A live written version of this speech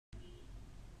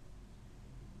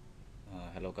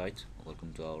Hello guys,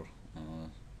 welcome to our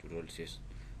tutorial session.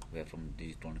 We are from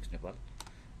Digitronix Nepal.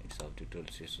 It's our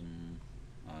tutorial session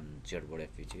on Zedboard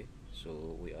FPGA.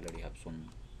 So we already have some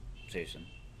session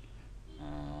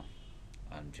on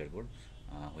Zedboard.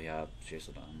 We have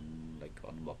session on like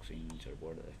unboxing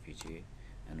Zedboard FPGA,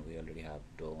 and we already have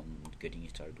done getting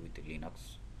started with the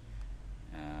Linux.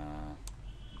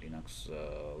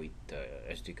 With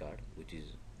SD card, which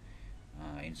is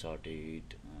inserted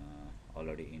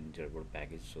already in Zedboard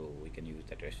package, so we can use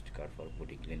that SD card for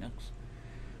booting Linux.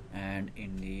 And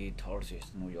in the third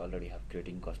session, we already have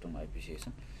creating custom IP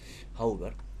session.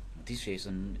 However, this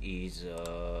session is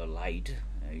light,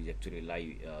 is actually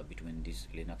live between this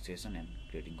Linux session and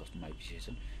creating custom IP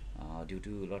session. Due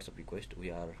to lots of requests,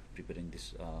 we are preparing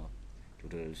this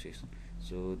tutorial session.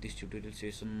 So this tutorial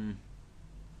session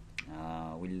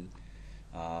will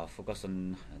focus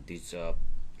on this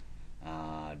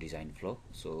design flow.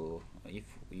 So if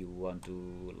you want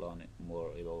to learn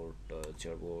more about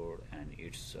Zedboard and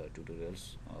its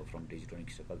tutorials from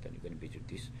Digitronix Nepal, then you can visit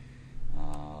this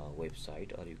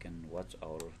website, or you can watch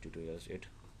our tutorials at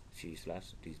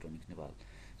c/Digitronix Nepal.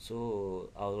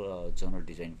 So our general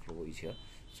design flow is here.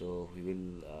 So we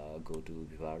will go to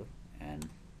VIVADO and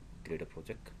create a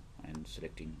project and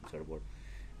selecting Zedboard,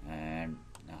 and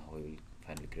we will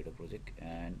finally create a project,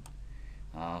 and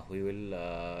we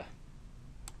will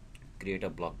create a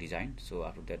block design. So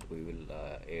after that we will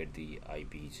add the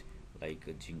IPs like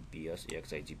Zynq, PS,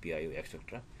 AXI GPIO,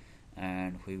 etc.,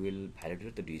 and we will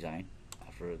validate the design.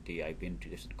 After the IP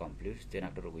integration completes, then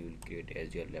after we will create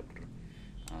SDR adapter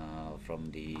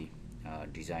from the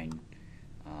design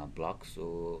block.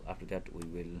 So after that we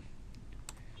will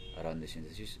run the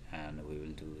synthesis, and we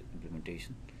will do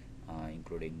implementation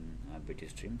including bit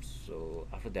streams. So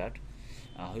after that,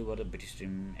 however, the bit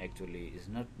stream actually is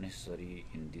not necessary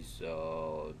in this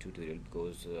tutorial,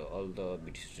 because all the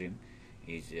bit stream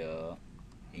is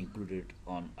included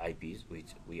on IPs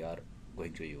which we are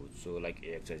going to use. So like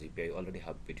AXI GPIO already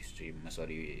have bit stream,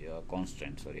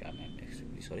 constant, sorry, I'm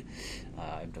extremely sorry,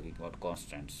 I'm talking about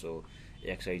constant. So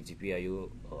AXI GPIO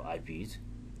IPs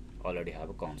already have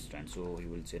a constant, so we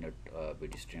will generate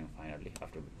bit stream finally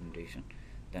after implementation.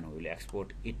 Then we will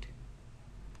export it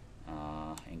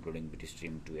including bit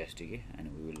stream to SDK, and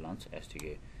we will launch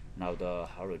SDK. Now the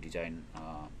hardware design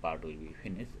part will be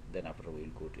finished. Then after we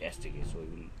will go to SDK. So we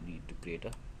will need to create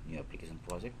a new application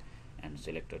project and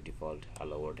select a default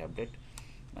hello world template.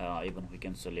 Even we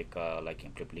can select like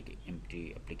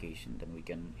empty application. Then we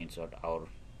can insert our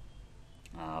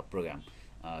program,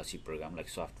 C program, like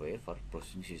software for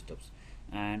processing systems,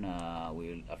 and we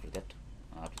will after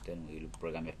then we will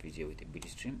program FPGA with a bit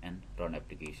stream and run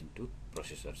application to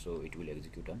processor. So it will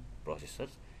execute on processors.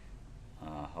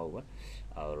 However,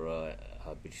 our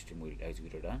bit stream will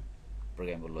execute on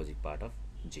programmable logic part of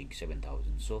Zynq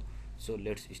 7000. So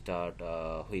let's start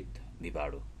with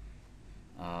VIVADO.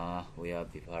 We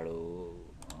have VIVADO.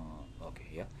 Okay,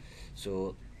 yeah.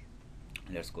 So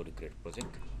let's go to create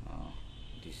project.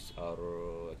 This is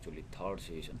our actually third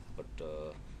session, but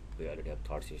we already have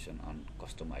third session on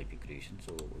custom IP creation.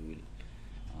 So we will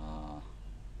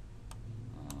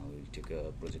take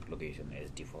a project location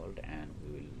as default, and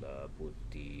we will put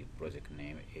the project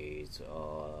name as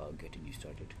getting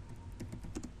started.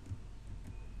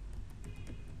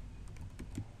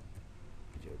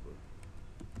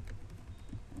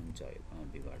 And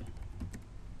VIVADO.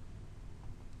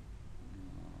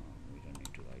 We don't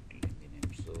need to write the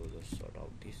name, so just sort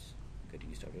out this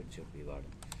getting started. So VIVADO.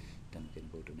 Then we can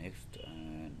go to next,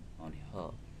 and on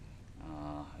here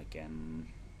I can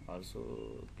also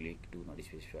click do not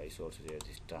specify sources at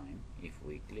this time. If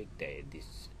we click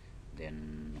this,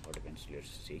 then what happens? Let's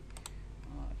see.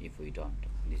 If we don't,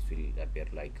 this will appear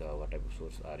like what type of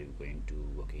source are you going to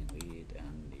working with,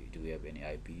 and do you have any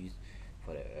IPs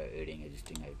for adding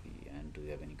existing IP, and do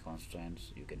you have any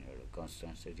constants? You can add a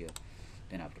constants here.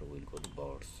 Then after we'll go to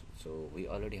boards. So we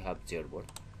already have Zedboard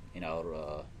in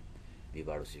our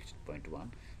VIVADO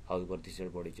 6.1. However, this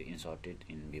Zedboard is inserted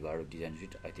in VIVADO design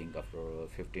suite, I think after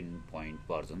 15 point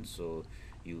version. So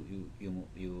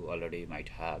you already might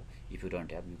have. If you don't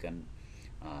have, you can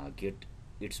get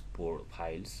its board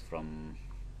files from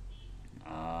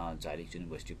Xilinx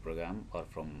University program, or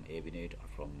from AVNet, or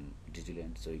from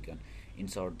Xilinx. So you can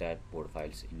insert that board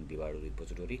files in VIVADO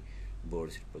repository,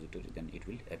 boards repository, then it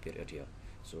will appear at here.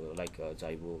 So like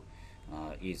Xibo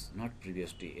is not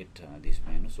previously at this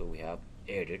menu, so we have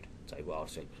added Xibo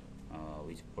ourselves,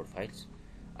 which board files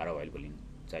are available in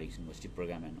Xilinx University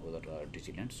program and other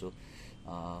Xilinx. So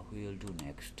we will do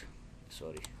next.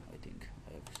 Sorry, I think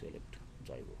I have to select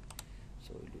Xibo.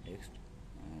 So we'll do next,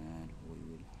 and we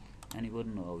will and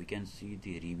even we can see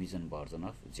the revision version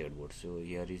of Zedboard. So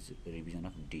here is revision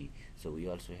of D. So we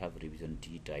also have revision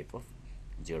D type of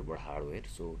Zedboard hardware.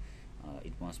 So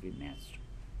it must be matched.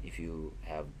 If you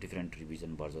have different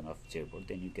revision version of Zedboard,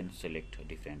 then you can select a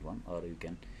different one, or you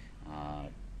can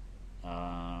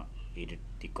edit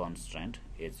the constraint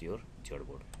as your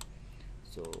Zedboard.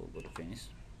 So go to finish.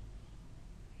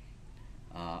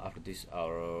 After this,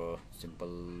 our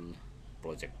simple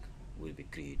project will be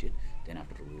created. Then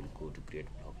after, we will go to create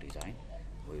block design.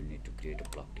 We will need to create a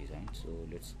block design. So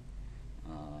let's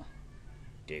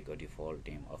take a default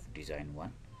name of design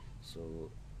 1.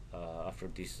 So after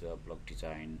this block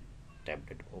design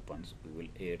tablet opens, we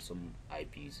will add some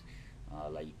IPs.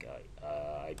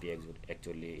 IP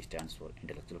actually stands for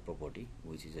intellectual property,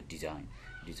 which is a design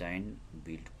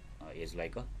built is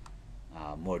like a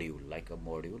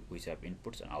module which have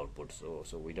inputs and outputs.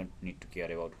 So we don't need to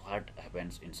care about what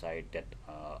happens inside that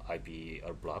IP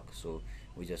or block. So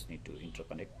we just need to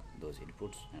interconnect those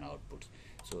inputs and outputs.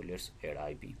 So let's add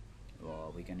IP.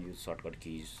 We can use shortcut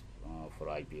keys for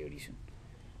IP addition.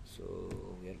 So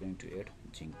we are going to add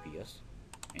Zynq PS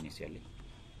initially.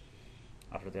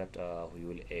 After that, we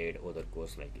will add other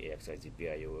codes like AXI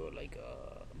GPIO, like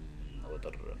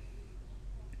other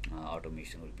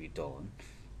automation will be done.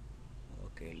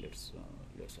 Okay, let's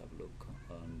have a look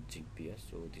on Zynq PS.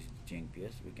 So this is Zynq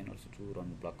PS. We can also do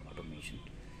run block automation,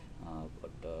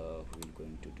 but we will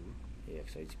going to do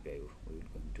AXI GPIO. We will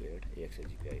going to add AXI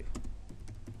GPIO.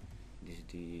 This is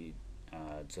the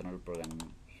general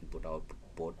programming input output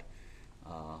port,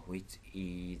 which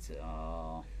is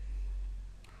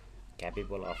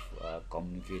capable of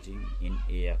communicating in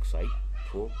AXI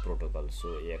 4 protocol. So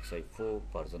AXI 4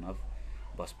 version of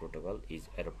bus protocol is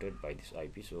adopted by this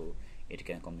IP, so it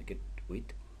can communicate with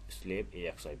slave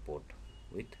AXI port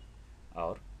with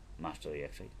our master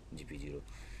AXI GP0.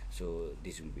 So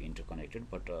this will be interconnected,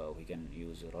 but we can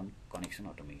use run connection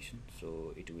automation.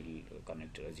 So it will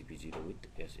connect GP0 with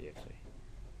SAXI.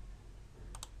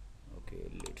 Okay,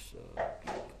 let's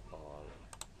click all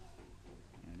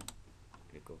and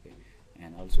click OK.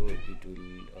 And also it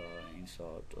will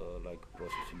insert like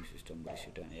processing system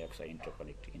reset and AXI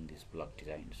interconnect in this block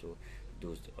design. So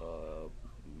those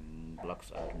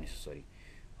blocks are necessary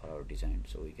for our design.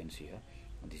 So we can see here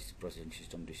this processing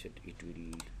system reset. It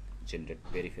will generate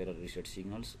peripheral reset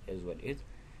signals as well as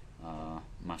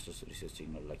master reset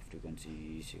signal, like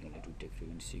frequency signal. It will take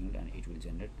frequency signal and it will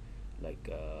generate like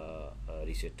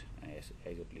reset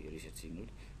exactly reset signal,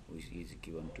 which is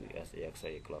given to as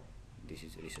AXI clock. This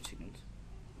is reset signals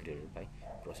created by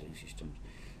processing systems.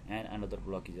 And another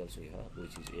block is also here,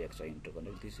 which is AXI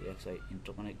interconnect. This AXI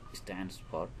interconnect stands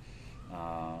for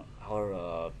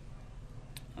our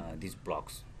these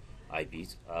blocks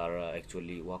IPs are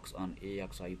actually works on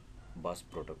AXI bus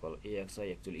protocol.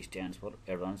 AXI actually stands for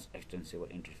Advanced Extensible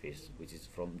Interface, which is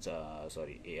from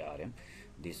ARM.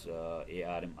 This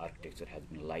ARM architecture has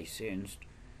been licensed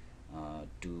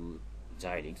to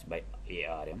Xilinx by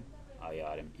IRM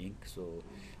Inc. So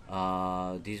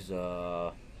this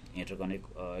interconnect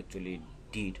actually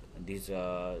did this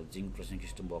Zynq processing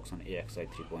system works on AXI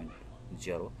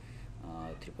 3.0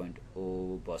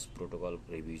 3.0 bus protocol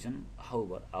revision.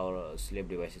 However, our slave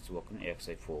devices work on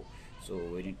AXI 4, so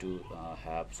we need to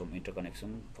have some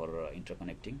interconnection for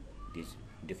interconnecting these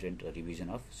different revision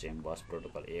of same bus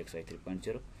protocol AXI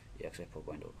 3.0 AXI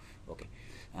 4.0. Okay,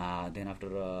 then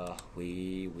after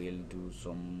we will do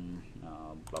some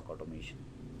block automation,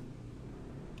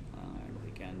 and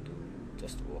we can do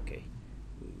just okay.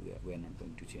 We are not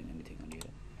going to change anything on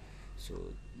here. So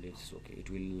let's okay. It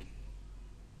will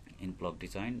in block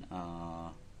design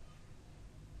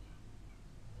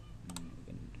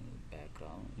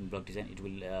background. In block design, it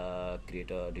will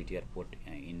create a DTR port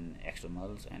in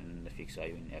externals and fix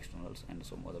IO in externals and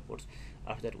some other ports.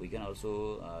 After that, we can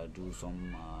also do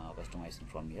some customization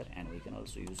from here, and we can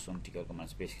also use some tickle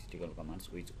commands, basic tickle commands,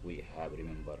 which we have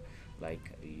remember,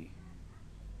 like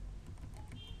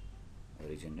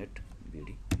regenerate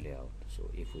BD layout. So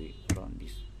if we run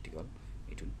this tickle,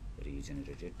 it will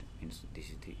regenerate it. Means this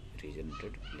is the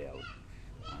regenerated layout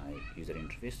user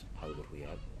interface. However, we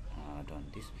have done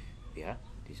this. We have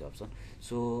this option.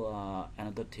 So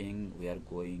another thing we are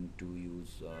going to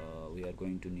use, we are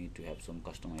going to need to have some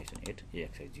customization at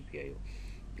AXI GPIO,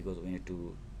 because we need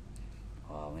to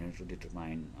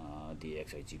determine the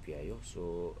AXI GPIO.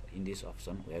 So in this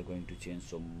option, we are going to change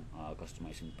some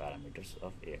customization parameters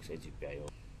of AXI GPIO.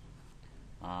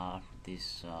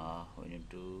 This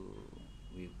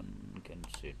we can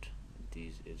set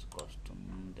this is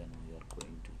custom. Then we are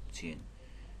going to change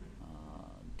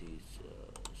this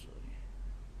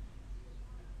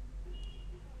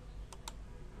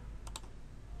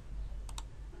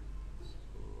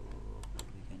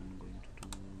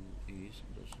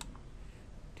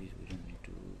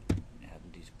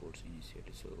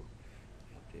property. So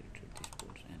we have deleted these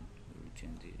ports and we will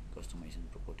change the customization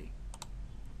property.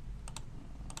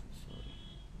 Sorry,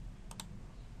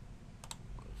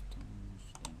 customs,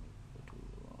 then we go to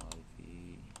IP.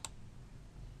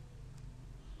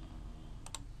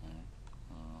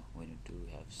 We need to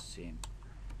have same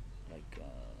like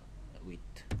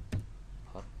width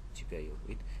for GPIO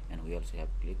width, and we also have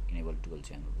click enable dual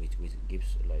channel, which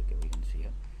gives, like we can see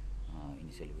here,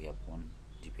 initially we have one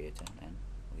GPIO channel and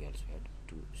we also had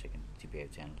two second GPIO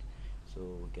channel, so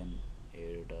we can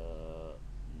add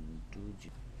two G.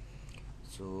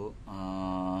 So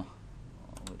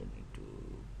we don't need to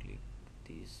click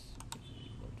this.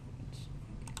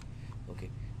 Okay,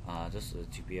 just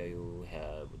GPIO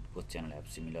have both channel have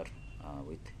similar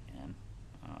width and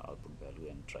output value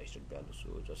and tri-state value.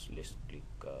 So just let's click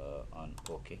on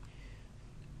OK.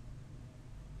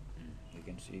 You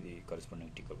can see the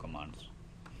corresponding ticker commands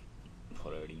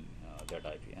for adding that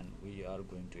IP, and we are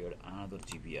going to add another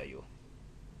GPIO.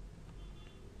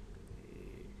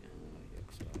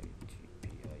 AXI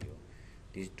GPIO.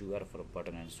 These two are for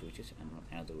button and switches, and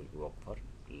another will work for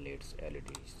LEDs.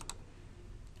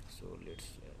 So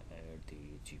let's add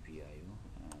the GPIO,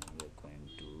 and we're going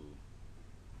to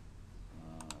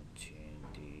change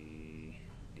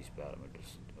these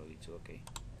parameters. Oh, it's okay,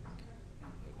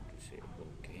 and we're going to say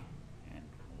okay. And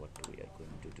what we are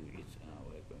going to do is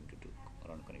we're going to do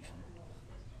run connection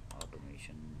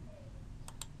automation.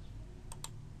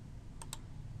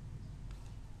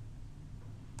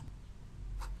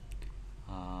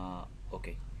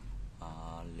 Okay,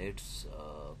 let's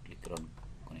click run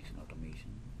connection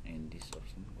automation. In this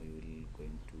option we will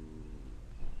going to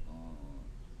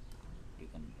you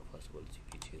can first of all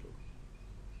GP0,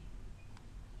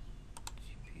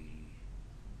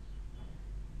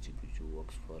 GP2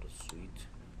 works for switch,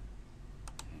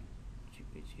 and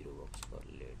GP0 works for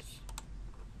LEDs.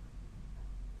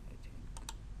 I think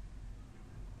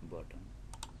button,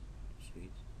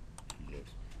 switch and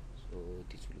LEDs. So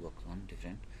this will work on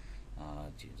different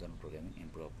general programming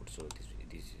input output. So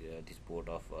this port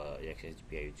of AXI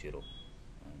GPIO 0,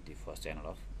 the first channel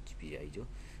of GPIO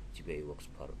works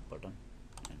for button,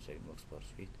 and second works for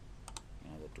switch,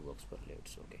 and other two works for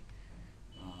LEDs. Okay.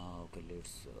 Okay,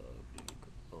 let's click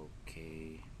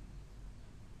OK.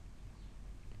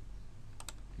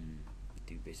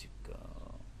 The basic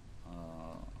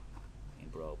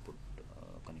input output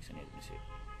connection has been set,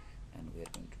 and we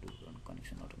are going to do run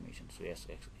connection automation. So as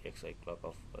XI clock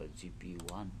of GP1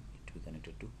 it will be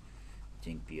connected to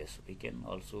Zynq PS. We can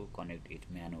also connect it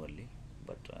manually,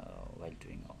 but while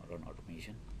doing run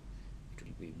automation it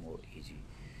will be more easy.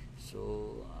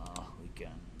 So we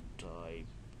can type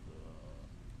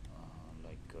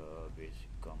like basic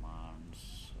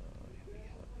commands. We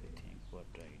have, I think, what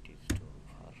it is to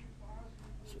far.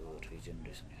 So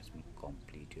regeneration has been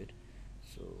completed,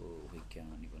 so we can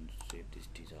even save this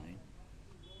design,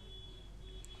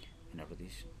 and after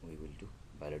this we will do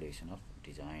validation of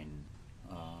design.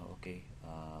 Okay,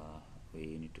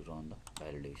 we need to run the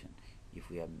validation. If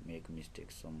we have make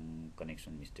mistakes, some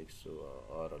connection mistakes, so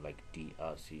or like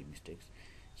DRC mistakes,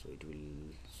 so it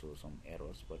will show some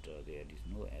errors, but there is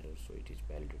no error, so it is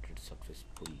validated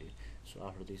successfully. So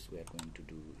after this we are going to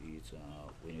do is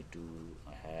we need to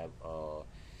have a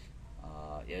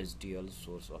SDL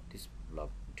source of this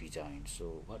block design.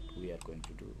 So what we are going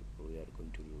to do, we are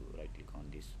going to right click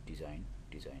on this design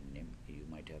name. You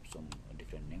might have some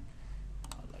different name,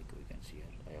 like we can see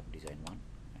here I have design 1,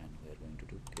 and we are going to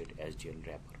do create SDL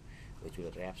wrapper, which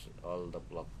will wraps all the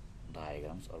block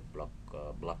diagrams or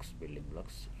blocks, building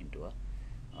blocks into a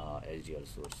SDL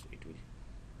source. It will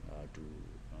do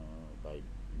by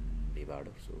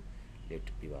VIVADO. So let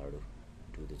VIVADO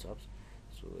do the jobs.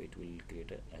 So it will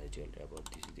create a SDL wrapper.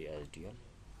 This is the SDL.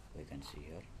 We can see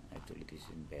here. Actually, this is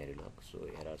in Verilog. So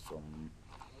here are some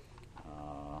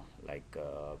like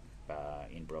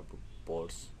input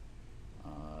ports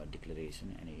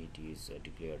declaration, and it is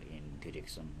declared in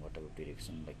direction, whatever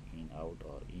direction, like in out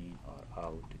or in or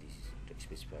out. This is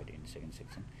specified in second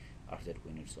section. After that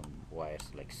we need some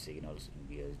wires like signals in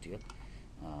VSDL.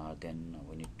 Then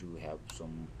we need to have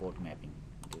some port mapping.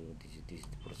 This is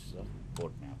the process of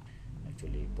port map.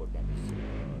 Actually port map is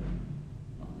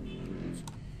used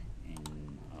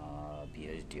in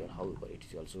VSDL, however it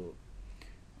is also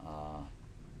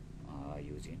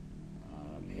used in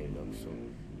Verilog. So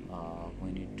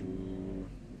we need to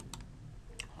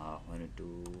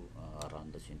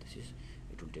run the synthesis.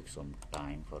 It will take some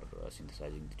time for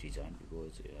synthesizing the design,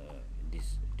 because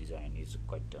this design is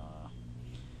quite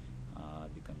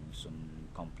becoming some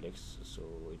complex, so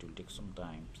it will take some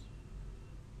time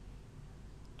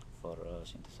for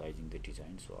synthesizing the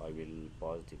design. So I will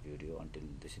pause the video until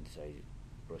the synthesizing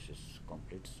process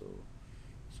completes.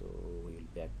 So we will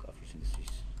back after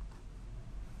synthesis.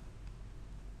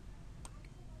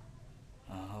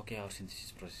 Okay, our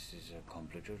synthesis process is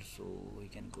completed, so we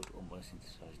can go to open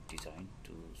synthesize design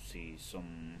to see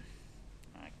some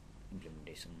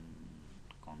implementation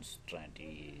constraint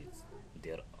is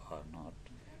there or not.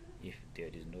 If there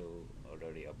is no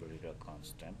already updated a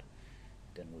constant,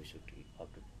 then we should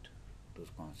update those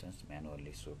constants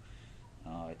manually. So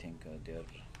I think there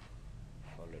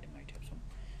already might have some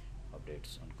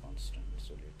updates on constant.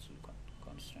 So let's look at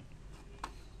constant.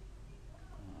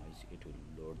 It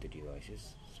will load the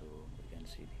devices, so we can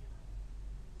see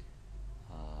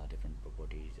the different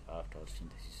properties after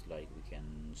synthesis. Like we can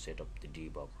set up the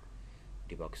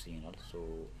debug signal.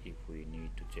 So if we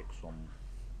need to check some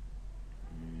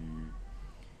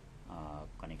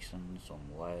connection, some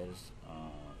wires,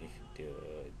 if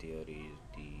there is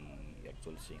the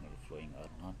actual signal flowing or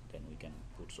not, then we can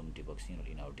put some debug signal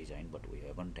in our design, but we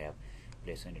haven't have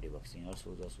placed any debug signal,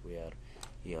 so just we are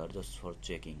here just for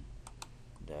checking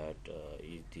that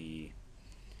is the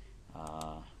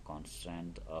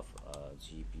constant of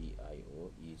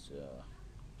GPIO is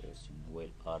placing well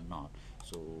or not.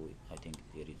 So I think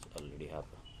there is already have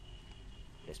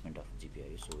placement of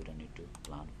GPIO, so we don't need to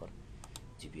plan for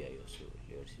GPIO. So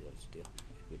let's see also there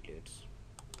let's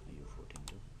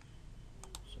U14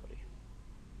 sorry,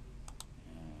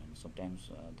 and sometimes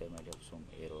there might have some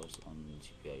errors on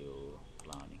GPIO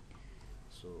planning,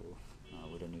 so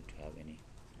we don't need to have any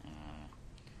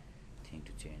thing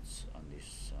to change on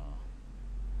this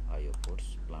IO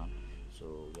ports plan. So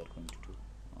we are going to do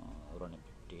run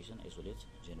implementation as well as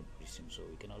generate system. So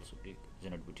we can also click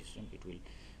generate system. It will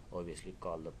obviously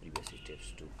call the previous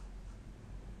steps too.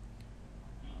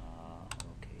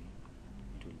 Okay,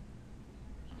 it will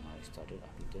started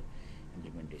after the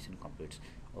implementation completes.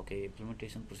 Okay,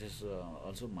 implementation process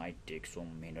also might take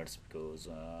some minutes, because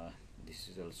this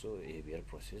is also a heavier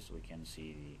process. We can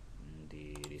see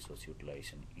the resource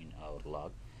utilization in our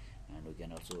log, and we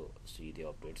can also see the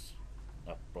updates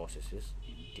of processes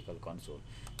in tickle console.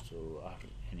 So after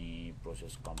any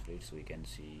process completes, we can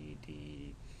see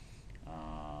the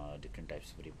different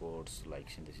types of reports, like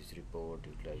synthesis report,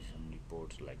 utilization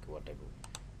reports, like what type of,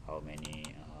 how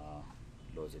many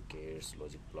logic gates,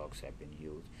 logic blocks have been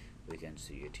used. We can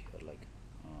see it here. Like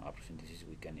after synthesis,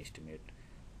 we can estimate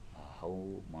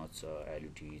how much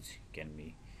LUTs can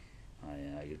be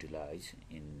utilized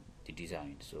in the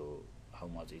design, so how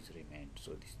much is remained.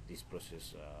 So this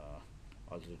process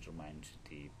also determines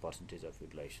the percentage of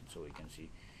utilization. So we can see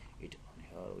it on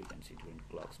here. We can see different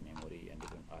clocks, memory, and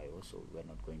different IO. So we are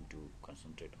not going to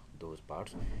concentrate on those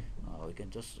parts. We can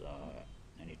just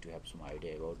need to have some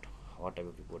idea about what type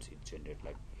of reports it generates.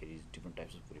 Like here is different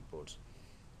types of reports.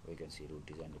 We can see root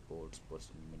design reports, post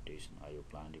implementation, IO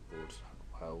plan reports,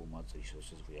 how much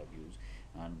resources we have used,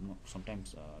 and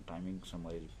sometimes timing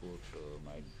summary report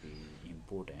might be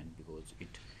important, because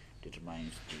it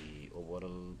determines the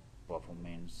overall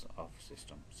performance of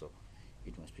system. So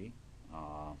it must be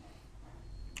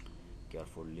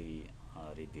carefully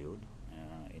reviewed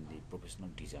in the professional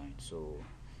design. So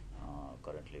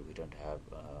currently we don't have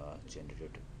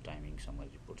generated timing summary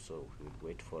report, so we will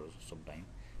wait for some time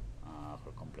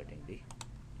for completing the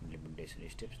implementation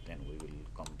steps. Then we will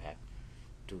come back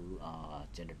to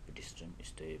generate pedestrian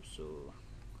steps. So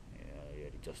here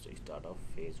is just a start of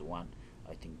phase 1.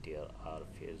 I think there are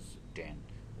phase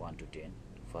 1 to 10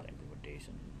 for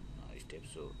implementation steps,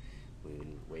 so we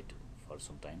will wait for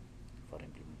some time for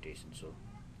implementation. So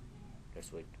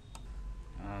let's wait.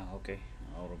 Okay,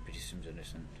 our pedestrian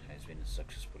generation has been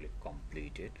successfully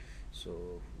completed,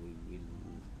 so we will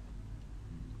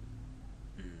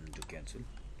to cancel.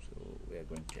 So we are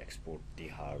going to export the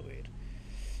hardware.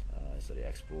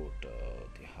 Export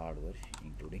the hardware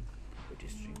including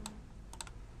pedestrian,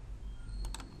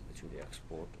 which will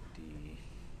export the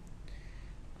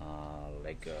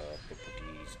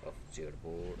properties of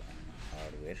Zedboard and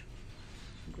hardware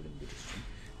including pedestrian.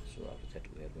 So after that,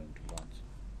 we are going to launch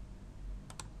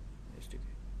SDK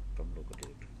from local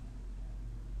directory.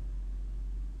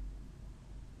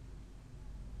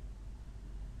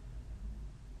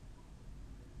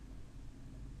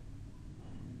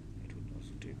 It will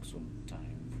also take some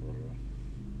time for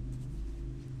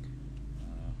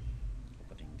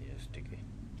opening the SDK,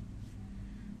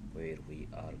 where we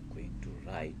are going to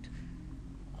write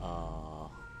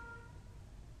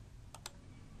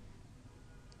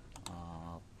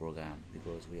program,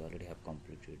 because we already have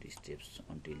completed the steps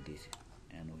until this,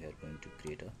 and we are going to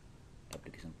create a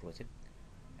application project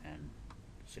and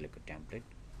select a template,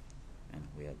 and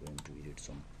we are going to edit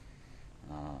some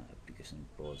application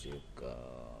project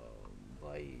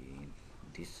by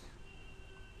this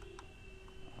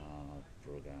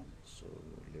program. So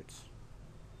let's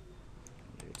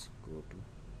go to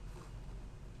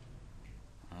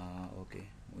okay,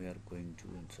 we are going to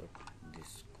insert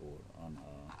this code on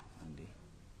the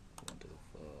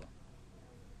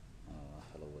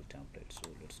hello world template. So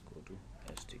let's go to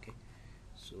SDK.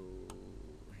 So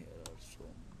here are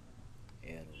some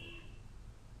error.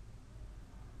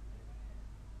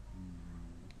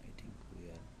 I think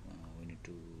we need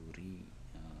to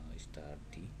restart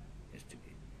the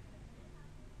SDK.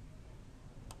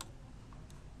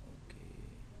 Okay.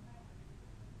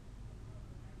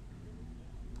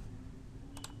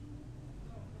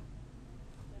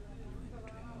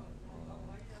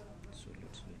 So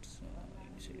let's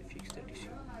initially fix that issue.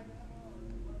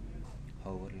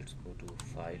 However, let's go to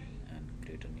file and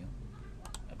create a new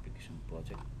application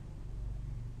project.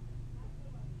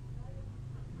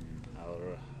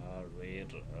 Our hardware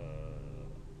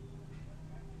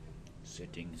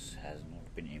settings has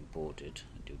not been imported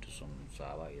due to some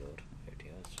Java error right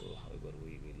here. So however,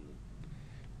 we will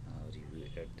review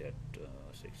at that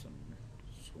section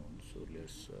soon. So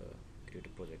let's create a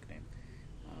project name.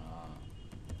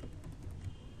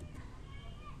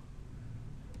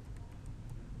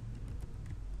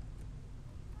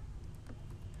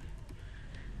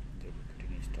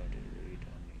 Getting started, we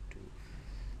don't need to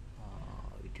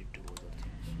edit two other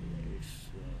things. So let's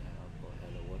have a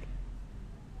hello world.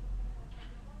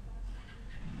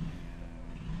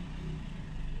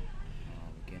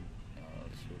 We can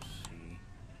also see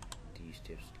these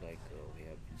steps, like we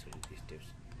have inserted these steps.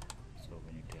 So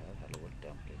we need to have hello world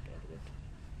template, or that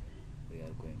we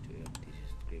are going to run this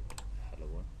script hello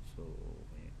world. So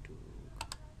we need to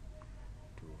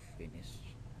finish.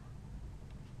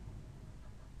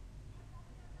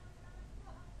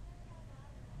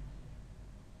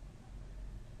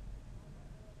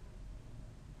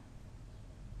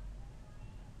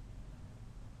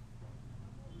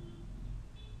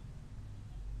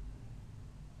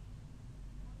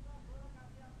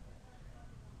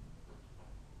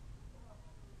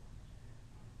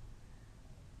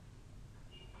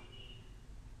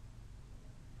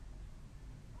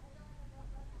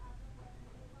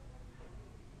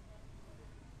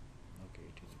 Okay,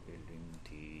 it is building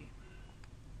the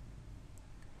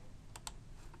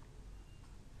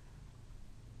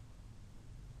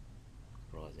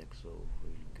project, so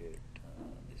we'll get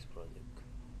this project.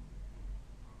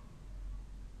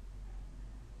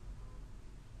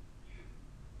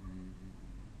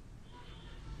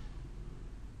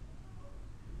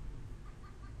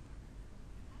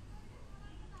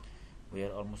 We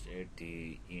are almost at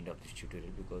the end of this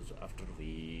tutorial, because after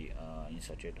we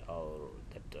inserted our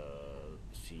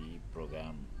C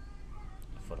program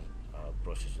for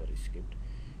processor script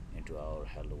into our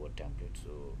hello world template.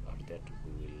 So after that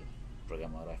we will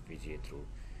program our FPGA through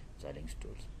Xilinx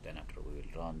tools. Then after we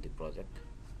will run the project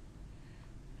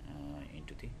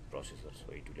into the processor,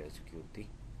 so it will execute the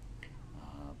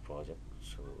project.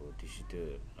 So this is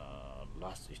the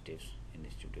last steps in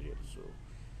this tutorial. So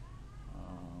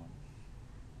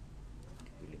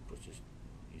the building process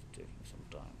is taking some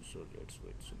time, so let's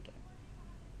wait some time.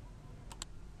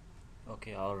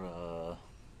 Okay, our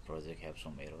project have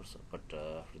some errors, but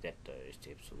after that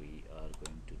steps we are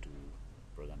going to do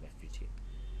program FPGA.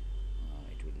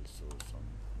 It will show some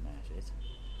message.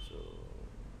 So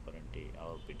currently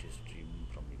our bit stream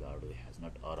from VIVADO has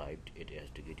not arrived. It has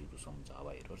to get due to some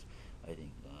Java errors. I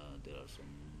think there are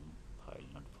some file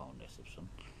not found exception,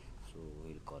 so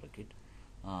we'll correct it.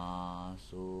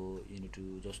 So you need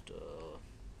to just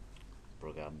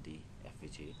program the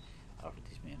FPGA after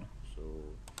this menu. So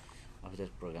after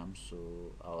that program, so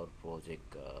our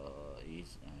project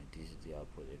is this is the our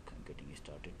project getting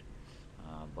started,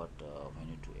 but we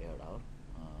need to add our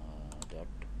that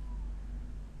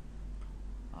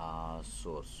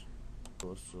source.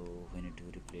 So we need to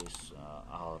replace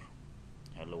our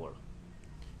hello world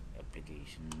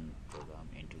application program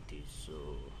into this. So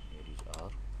here is our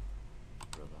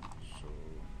program. So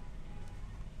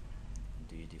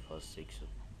this is the first section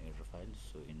error file.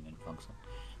 So in main function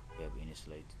we have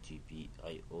initialized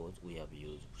GPIOs. We have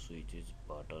used switches,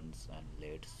 buttons and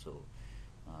LEDs. So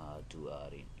two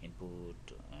are in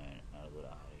input and another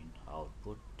are in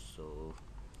output. So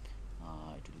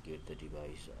it will get the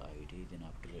device ID, then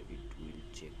after it will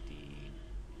check the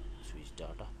switch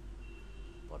data,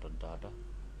 button data,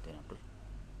 then after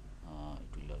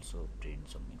it will also print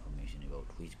some information about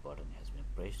which button has been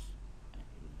pressed, and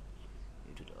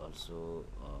it will also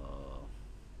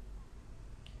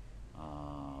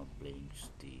blinks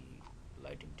the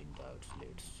lighting tin diodes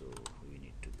LEDs. So we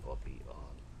need to copy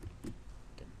all,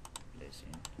 then place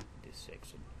in this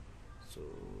section. So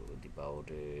the baud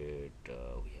rate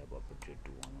we have updated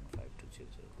to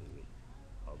 115200. We will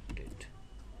update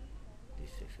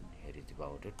this section. Here is the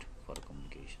baud rate for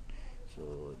communication.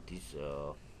 So this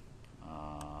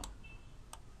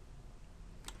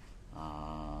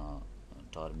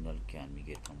terminal can be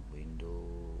get from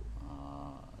window.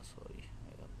 Sorry,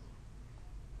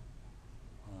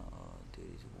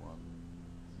 there is one.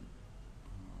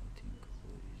 I think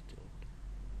where is that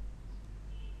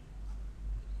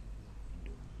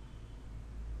window? You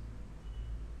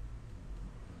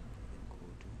can go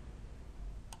to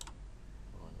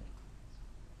other,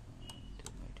 and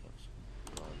they might have some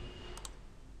problem.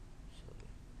 Sorry.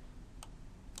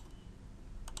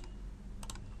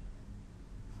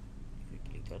 If we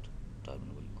click that,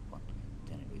 terminal will open.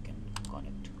 Then we can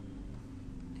connect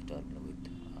the terminal with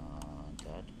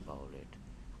that power rate.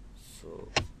 So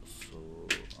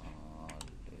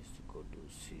let's go to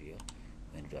serial.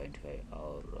 When we identify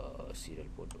our serial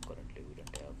port, currently we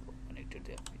don't have connected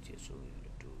the FPGA, so we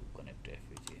have to connect the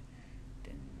FPGA.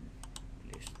 Then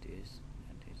place this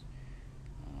and this,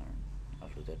 and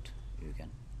after that you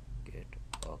can get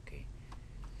okay.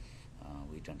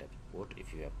 We don't have port.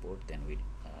 If you have port, then we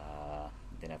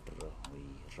then after we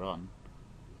run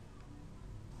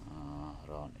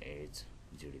Edge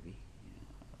GDB.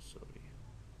 Sorry,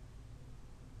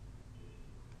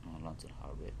 launcher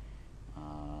hardware.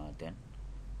 Then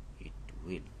it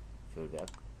will feedback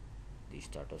the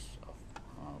status of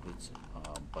which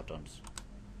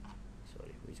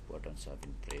buttons have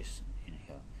been pressed in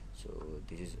here. So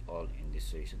this is all in this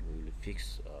session. We will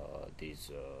fix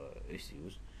these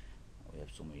issues. We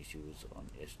have some issues on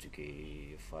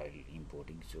SDK file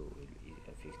importing, so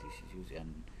we'll fix these issues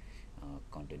and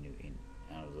continue in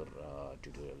another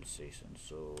tutorial session.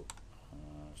 So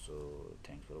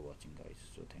thanks for watching, guys.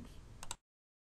 So thanks.